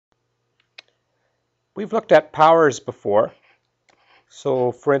we've looked at powers before.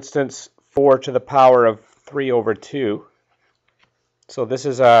 So for instance, 4 to the power of 3 over 2. So this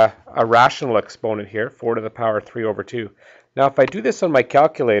is a rational exponent here, 4 to the power of 3 over 2. Now if I do this on my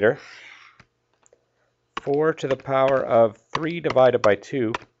calculator, 4 to the power of 3 divided by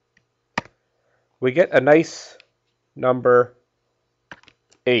 2, we get a nice number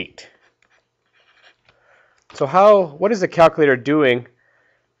 8. So what is the calculator doing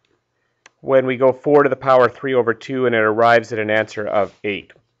when we go 4 to the power 3 over 2 and it arrives at an answer of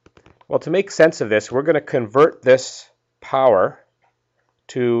 8? Well, to make sense of this, we're going to convert this power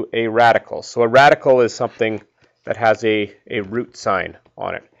to a radical. So a radical is something that has a root sign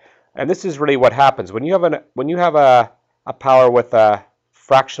on it. And this is really what happens. When you have a power with a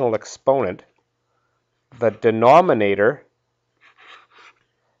fractional exponent, the denominator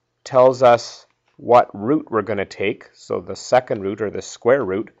tells us what root we're going to take, so the second root or the square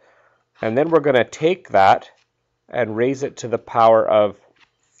root, and then we're going to take that and raise it to the power of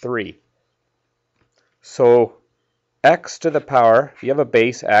 3. So x to the power, if you have a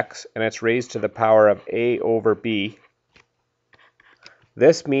base x and it's raised to the power of a over b,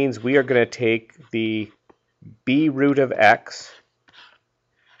 this means we are going to take the b root of x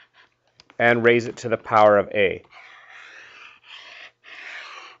and raise it to the power of a.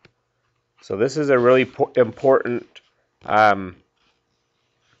 So this is a really important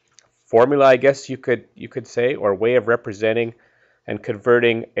formula, I guess you could say, or way of representing and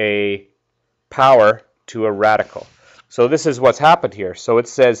converting a power to a radical. So this is what's happened here. So it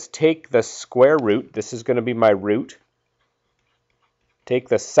says take the square root, this is going to be my root, take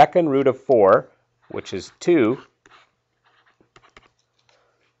the second root of 4, which is 2,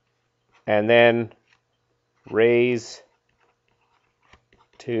 and then raise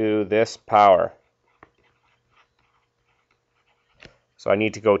to this power. So I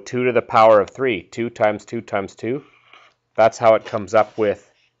need to go 2 to the power of 3. 2 times 2 times 2. That's how it comes up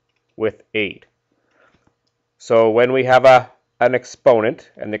with 8. So when we have an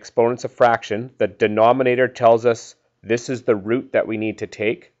exponent, and the exponent's a fraction, the denominator tells us this is the root that we need to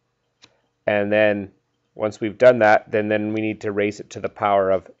take. And then once we've done that, then we need to raise it to the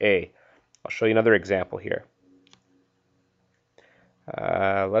power of a. I'll show you another example here.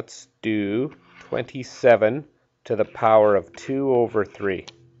 Let's do 27 to the power of 2 over 3.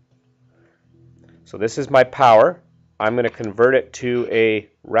 So this is my power. I'm going to convert it to a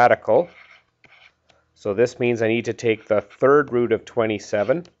radical. So this means I need to take the third root of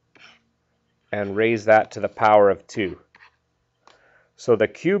 27 and raise that to the power of 2. So the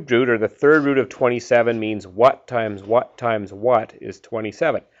cubed root, or the third root of 27, means what times what times what is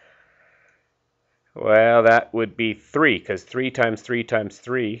 27? Well, that would be 3, because 3 times 3 times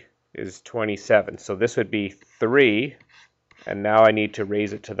 3 is 27. So this would be 3, and now I need to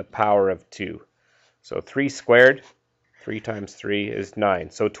raise it to the power of 2. So 3 squared, 3 times 3 is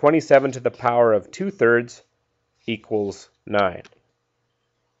 9. So 27 to the power of 2/3 equals 9.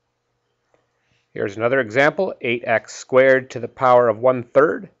 Here's another example, 8x squared to the power of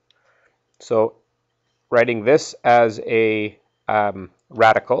 1/3. So writing this as a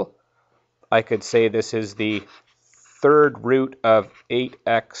radical, I could say this is the third root of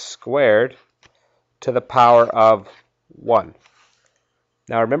 8x squared to the power of 1.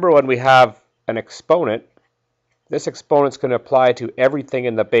 Now remember, when we have an exponent, this exponent's going to apply to everything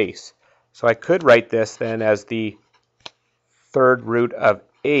in the base. So I could write this then as the third root of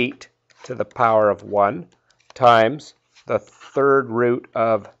 8 to the power of 1 times the third root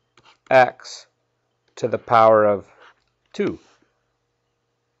of x to the power of 2.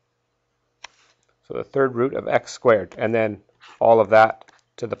 So the third root of x squared, and then all of that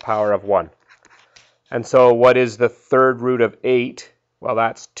to the power of 1. And so what is the third root of 8? Well,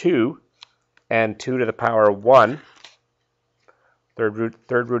 that's 2, and 2 to the power of 1. Third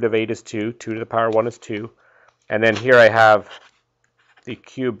root of 8 is 2. 2 to the power of 1 is 2. And then here I have the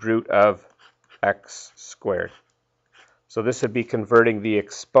cubed root of x squared. So this would be converting the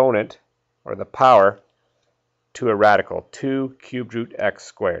exponent, or the power, to a radical. 2 cubed root x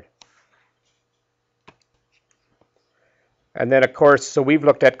squared. And then, of course, so we've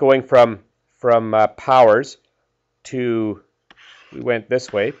looked at going from powers to, we went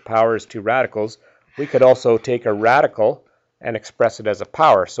this way, powers to radicals. We could also take a radical and express it as a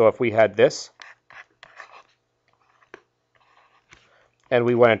power. So if we had this, and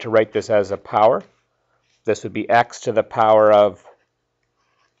we wanted to write this as a power, this would be x to the power of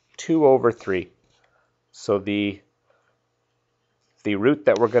 2 over 3. So the root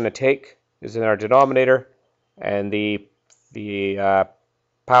that we're going to take is in our denominator, and the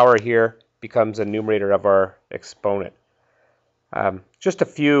power here becomes a numerator of our exponent. Just a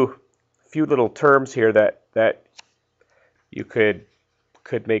few few little terms here that you could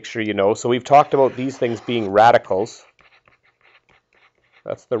make sure you know. So we've talked about these things being radicals.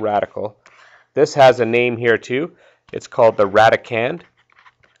 That's the radical. This has a name here too. It's called the radicand.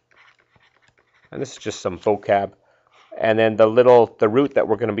 And this is just some vocab. And then the root that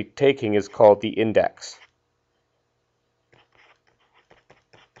we're going to be taking is called the index.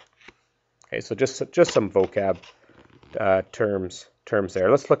 Okay, so just some vocab terms there.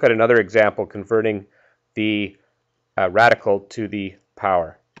 Let's look at another example converting the radical to the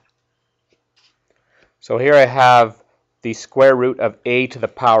power. So here I have the square root of a to the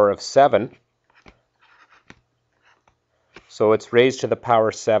power of 7. So it's raised to the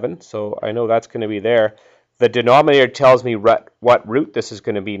power 7. So I know that's going to be there. The denominator tells me what root this is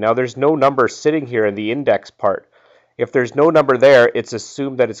going to be. Now there's no number sitting here in the index part. If there's no number there, it's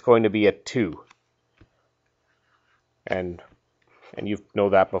assumed that it's going to be a 2. And you know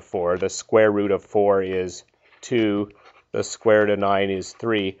that before. The square root of 4 is 2. The square root of 9 is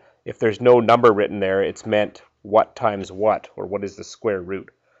 3. If there's no number written there, it's meant what times what, or what is the square root.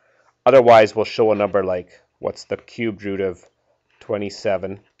 Otherwise, we'll show a number like, what's the cubed root of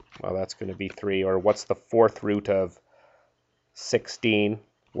 27? Well, that's going to be 3. Or what's the fourth root of 16?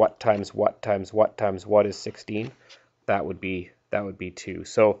 What times what times what times what is 16? That would be 2.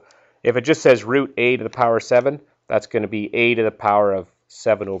 So if it just says root a to the power 7, that's going to be a to the power of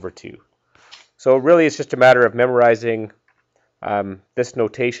 7 over 2. So really it's just a matter of memorizing this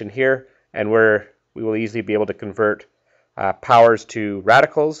notation here, and we will easily be able to convert powers to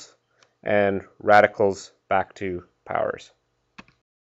radicals and radicals back to powers.